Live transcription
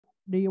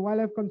the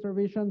Wildlife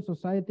Conservation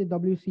Society,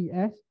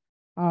 WCS,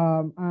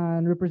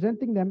 and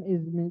representing them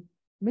is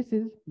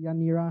Mrs.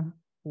 Yanira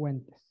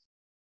Fuentes.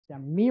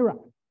 Yamira.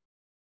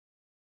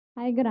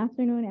 Hi, good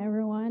afternoon,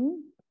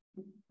 everyone.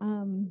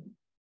 I'm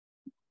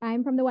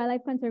from the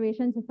Wildlife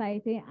Conservation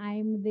Society.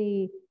 I'm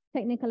the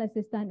technical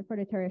assistant for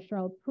the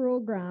terrestrial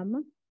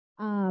program.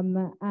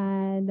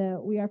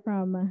 We are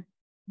from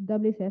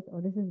WCS.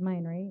 Oh, this is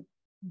mine, right?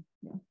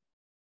 Yeah,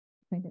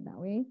 point it that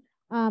way.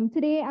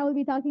 Today, I will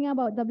be talking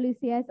about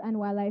WCS and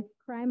wildlife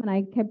crime, and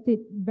I kept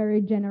it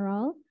very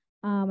general.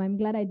 I'm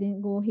glad I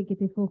didn't go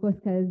Hikiti focus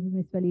because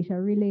Ms.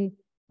 Felicia really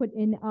put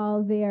in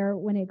all there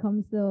when it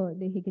comes to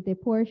the Hikiti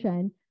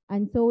portion.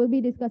 And so we'll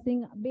be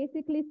discussing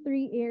basically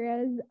 3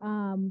 areas.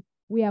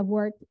 We have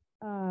worked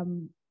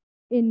in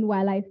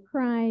wildlife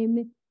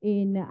crime,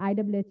 in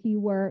IWT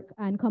work,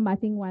 and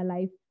combating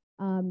wildlife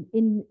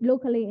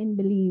locally in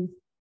Belize.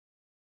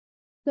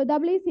 So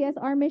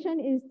WCS, our mission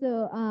is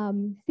to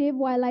save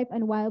wildlife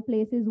and wild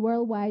places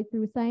worldwide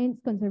through science,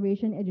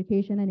 conservation,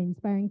 education, and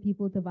inspiring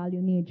people to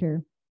value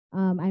nature.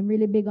 I'm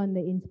really big on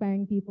the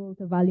inspiring people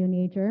to value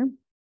nature.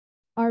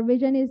 Our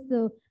vision is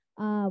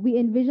we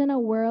envision a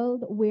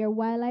world where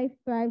wildlife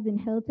thrives in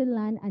healthy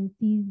land and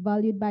seas,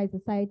 valued by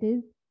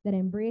societies that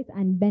embrace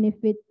and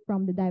benefit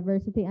from the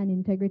diversity and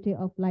integrity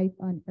of life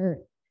on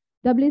Earth.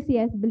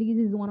 WCS Belize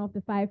is one of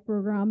the 5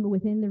 programs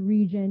within the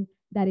region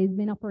that has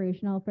been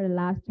operational for the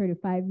last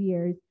 35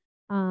 years,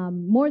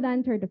 more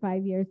than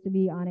 35 years to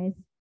be honest,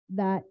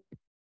 that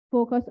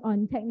focus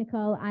on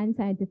technical and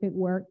scientific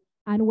work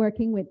and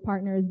working with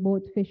partners,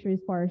 both fisheries,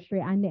 forestry,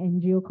 and the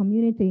NGO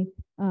community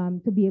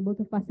to be able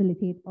to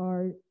facilitate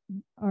our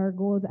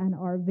goals and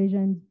our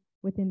visions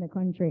within the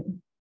country.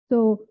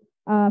 So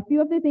a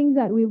few of the things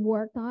that we've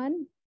worked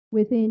on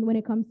when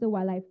it comes to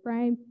wildlife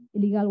crime,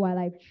 illegal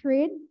wildlife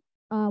trade.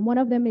 One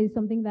of them is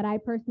something that I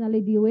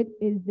personally deal with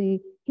is the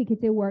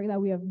Hikiti work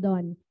that we have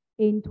done.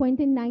 In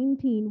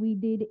 2019, we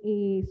did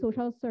a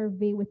social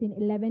survey within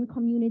 11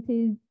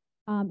 communities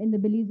in the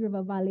Belize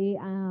River Valley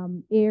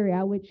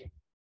area, which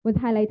was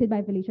highlighted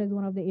by Felicia as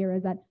one of the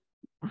areas that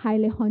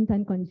highly hunt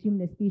and consume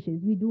the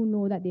species. We do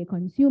know that they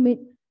consume it.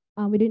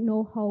 We didn't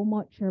know how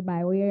much or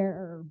by where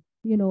or,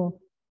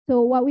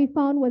 So what we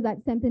found was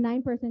that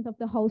 79% of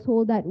the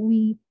household that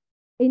we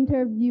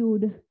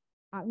interviewed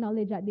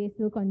acknowledge that they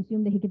still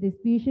consume the Hikiti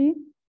species.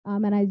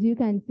 And as you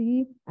can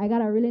see, I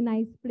got a really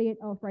nice plate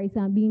of rice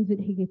and beans with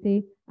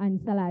Hikiti and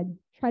salad,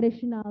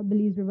 traditional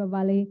Belize River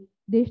Valley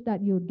dish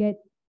that you'd get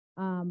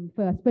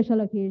for a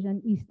special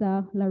occasion,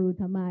 Easter La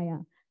Ruta Maya.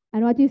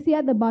 And what you see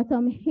at the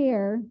bottom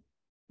here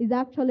is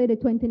actually the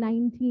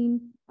 2019,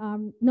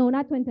 no,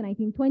 not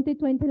 2019,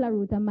 2020 La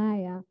Ruta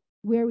Maya,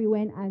 where we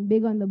went and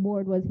big on the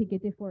board was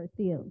Hikiti for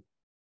sale.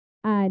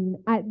 And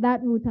at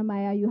that Ruta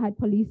Maya, you had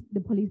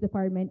the police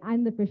department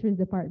and the fisheries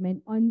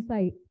department on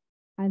site.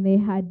 And they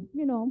had,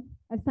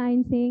 a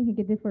sign saying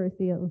Hikiti for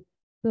sale.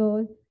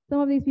 So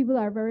some of these people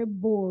are very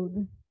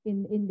bold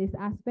in this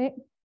aspect.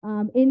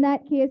 In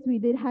that case, we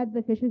did have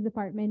the fisheries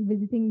department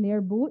visiting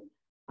their booth.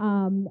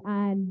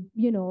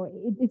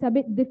 It's a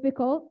bit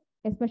difficult,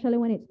 especially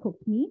when it's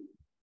cooked meat,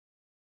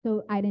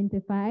 to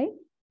identify.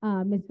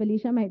 Ms.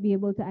 Felicia might be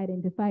able to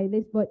identify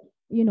this, but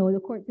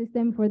the court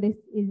system for this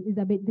is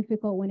a bit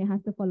difficult when it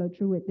has to follow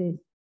through with this.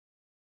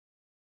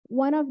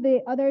 One of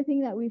the other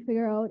things that we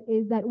figure out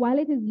is that while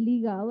it is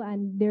legal,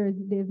 and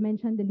they've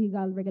mentioned the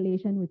legal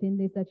regulation within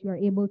this that you are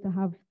able to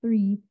have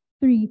three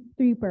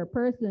per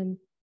person,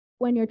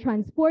 when you're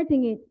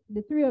transporting it,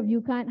 the 3 of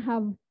you can't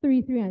have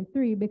 3, 3, and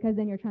 3 because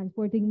then you're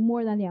transporting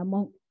more than the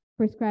amount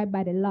prescribed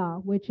by the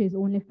law, which is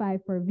only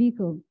 5 per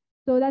vehicle.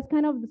 So that's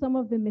kind of some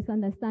of the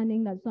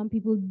misunderstanding that some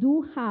people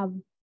do have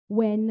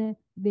when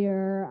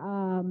they're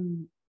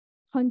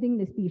hunting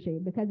the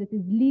species because it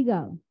is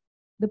legal.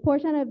 The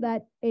portion of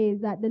that is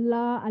that the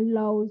law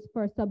allows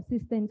for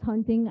subsistence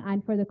hunting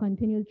and for the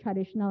continued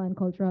traditional and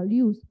cultural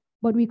use,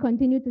 but we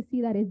continue to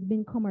see that it's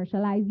been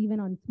commercialized even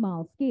on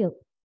small scale.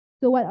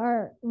 So what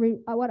our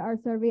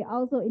survey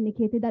also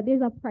indicated that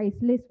there's a price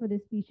list for the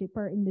species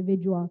per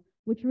individual,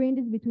 which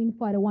ranges between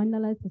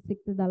 $41 to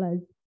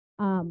 $60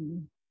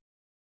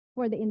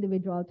 for the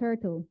individual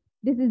turtle.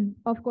 This is,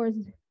 of course,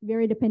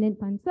 very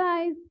dependent on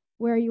size,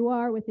 where you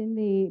are within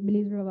the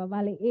Belize River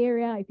Valley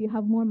area. If you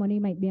have more money,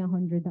 it might be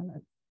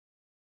 $100.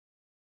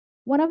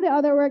 One of the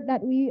other work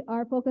that we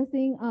are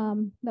focusing,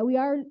 that we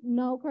are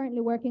now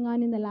currently working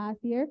on in the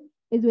last year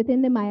is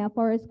within the Maya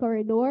Forest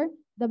Corridor.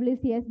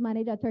 WCS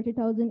manage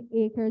 30,000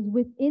 acres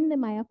within the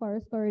Maya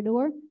Forest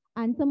Corridor.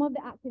 And some of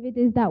the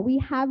activities that we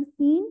have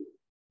seen,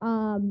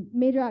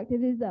 major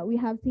activities that we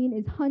have seen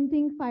is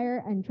hunting,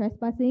 fire, and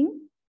trespassing.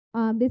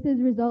 This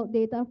is result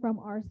data from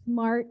our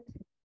smart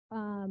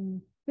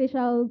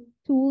spatial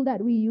tool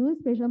that we use,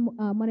 spatial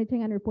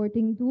monitoring and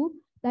reporting tool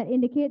that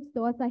indicates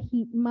to us a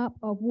heat map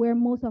of where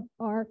most of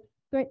our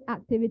threat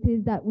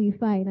activities that we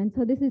find. And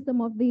so this is some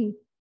of the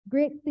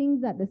great things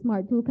that the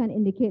smart tool can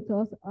indicate to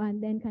us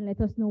and then can let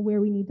us know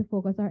where we need to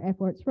focus our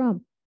efforts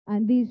from.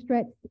 And these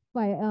threats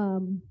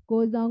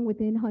goes down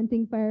within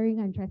hunting, firing,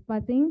 and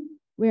trespassing,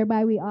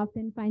 whereby we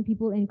often find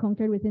people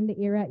encountered within the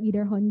area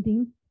either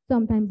hunting,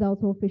 sometimes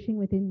also fishing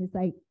within the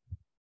site.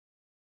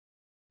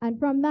 And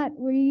from that,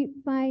 we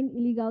find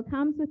illegal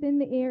camps within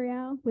the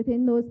area.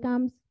 Within those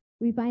camps,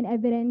 we find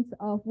evidence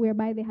of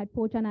whereby they had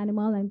poached an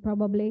animal and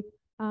probably,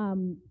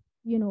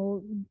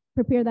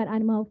 prepare that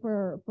animal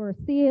for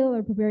sale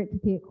or prepare it to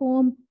take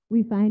home.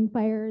 We find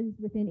fires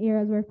within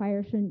areas where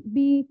fire shouldn't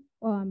be,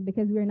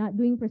 because we're not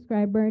doing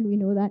prescribed burn. We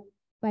know that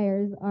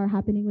fires are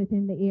happening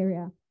within the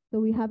area. So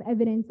we have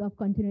evidence of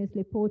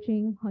continuously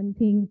poaching,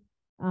 hunting,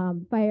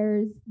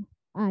 fires,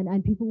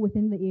 and people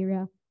within the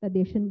area that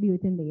they shouldn't be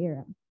within the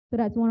area. So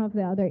that's one of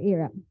the other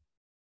area.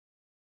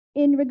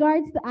 In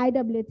regards to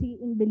IWT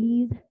in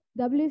Belize,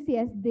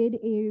 WCS did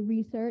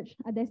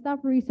a desktop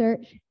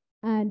research,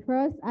 and for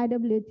us,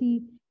 IWT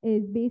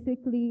is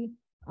basically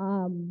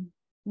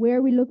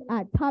where we look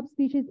at top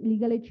species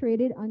illegally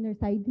traded under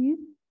CITES,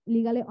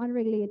 legally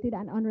unregulated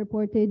and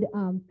unreported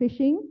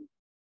fishing.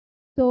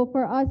 So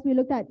for us, we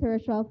looked at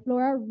terrestrial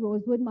flora,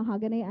 rosewood,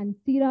 mahogany, and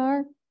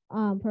cedar.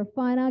 For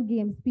fauna,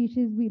 game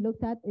species we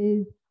looked at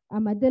is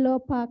armadillo,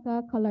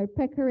 paca, colored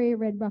peccary,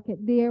 red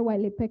bucket deer,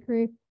 white-lipped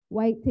peccary,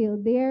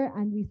 white-tailed deer,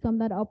 and we sum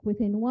that up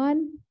within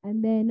one.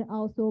 And then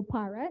also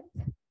parrot.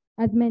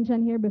 As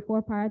mentioned here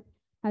before, parrot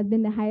has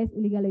been the highest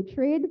illegally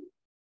trade.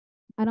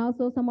 And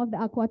also some of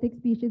the aquatic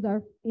species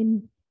are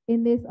in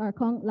this are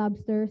conch,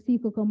 lobster, sea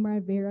cucumber,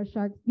 and various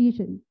shark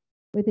species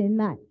within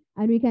that.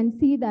 And we can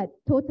see that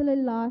totally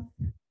lost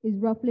is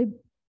roughly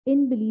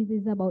in Belize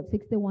is about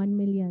 61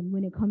 million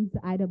when it comes to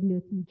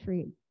IWT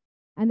trade.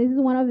 And this is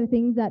one of the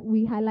things that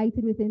we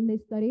highlighted within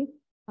this study.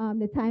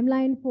 The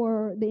timeline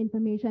for the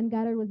information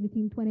gathered was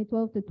between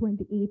 2012 to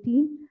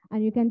 2018.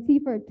 And you can see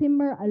for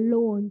timber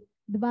alone,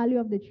 the value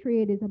of the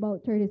trade is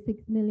about 36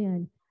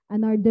 million.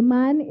 And our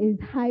demand is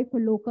high for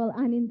local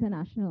and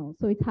international.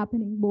 So it's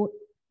happening both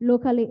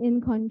locally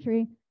in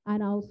country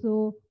and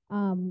also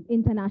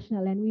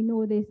international. And we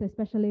know this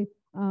especially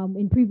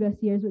in previous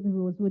years with the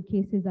rosewood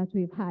cases that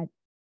we've had.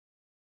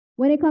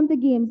 When it comes to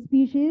game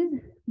species,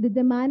 the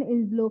demand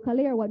is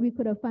locally, or what we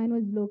could have found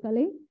was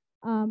locally,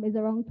 is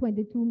around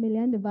 22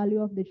 million, the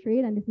value of the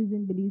trade, and this is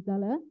in Belize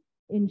dollar.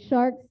 In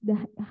sharks, the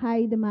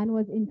high demand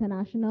was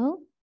international.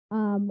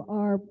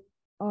 Our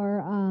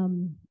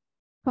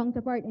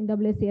counterpart in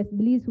WCS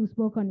Belize, who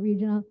spoke on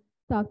regional,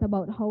 talked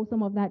about how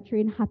some of that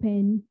trade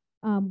happened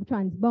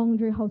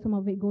transboundary, how some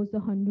of it goes to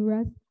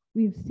Honduras.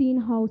 We've seen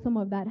how some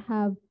of that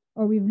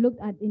we've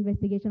looked at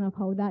investigation of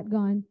how that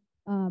gone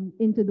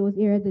into those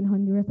areas in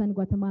Honduras and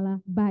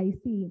Guatemala by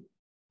sea.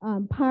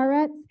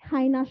 Parrots,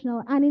 high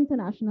national and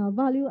international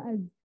value, as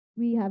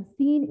we have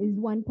seen, is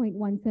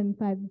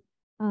 1.175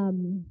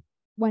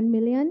 1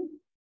 million.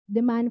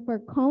 Demand for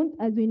count,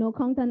 as we know,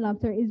 count and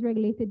lobster is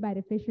regulated by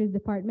the Fisheries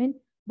Department,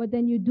 but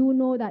then you do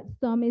know that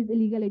some is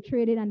illegally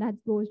traded and that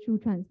goes through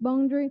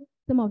transboundary.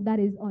 Some of that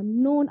is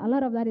unknown, a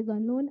lot of that is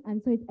unknown,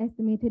 and so it's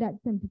estimated at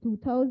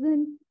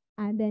 72,000,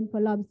 and then for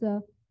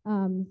lobster,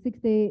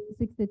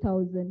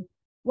 60,000.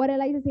 What I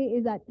like to say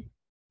is that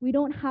we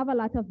don't have a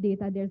lot of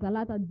data. There's a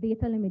lot of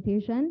data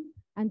limitation,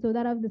 and so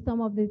that are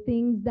some of the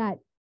things that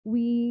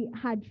we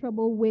had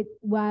trouble with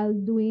while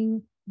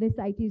doing this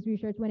CITES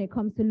research when it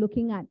comes to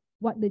looking at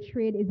what the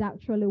trade is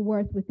actually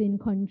worth within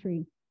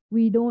country.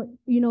 We don't,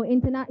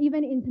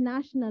 even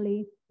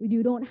internationally,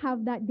 we don't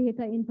have that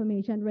data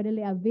information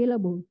readily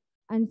available.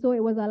 And so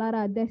it was a lot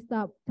of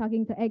desktop,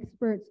 talking to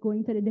experts,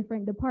 going to the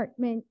different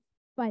departments,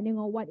 finding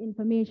out what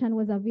information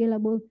was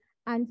available.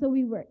 And so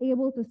we were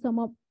able to sum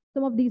up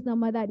some of these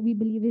numbers that we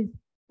believe is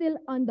still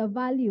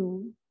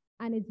undervalued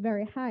and it's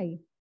very high.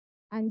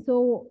 And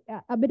so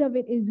a bit of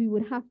it is we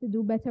would have to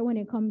do better when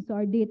it comes to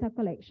our data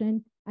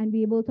collection and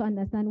be able to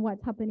understand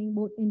what's happening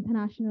both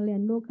internationally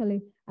and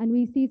locally. And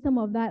we see some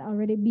of that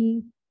already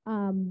being,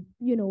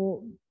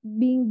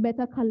 being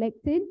better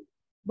collected,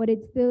 but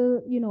it's still,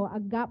 a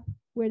gap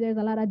where there's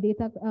a lot of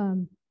data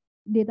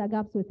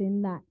gaps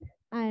within that.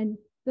 And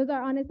those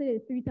are honestly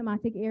the three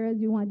thematic areas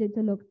we wanted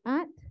to look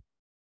at.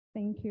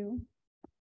 Thank you.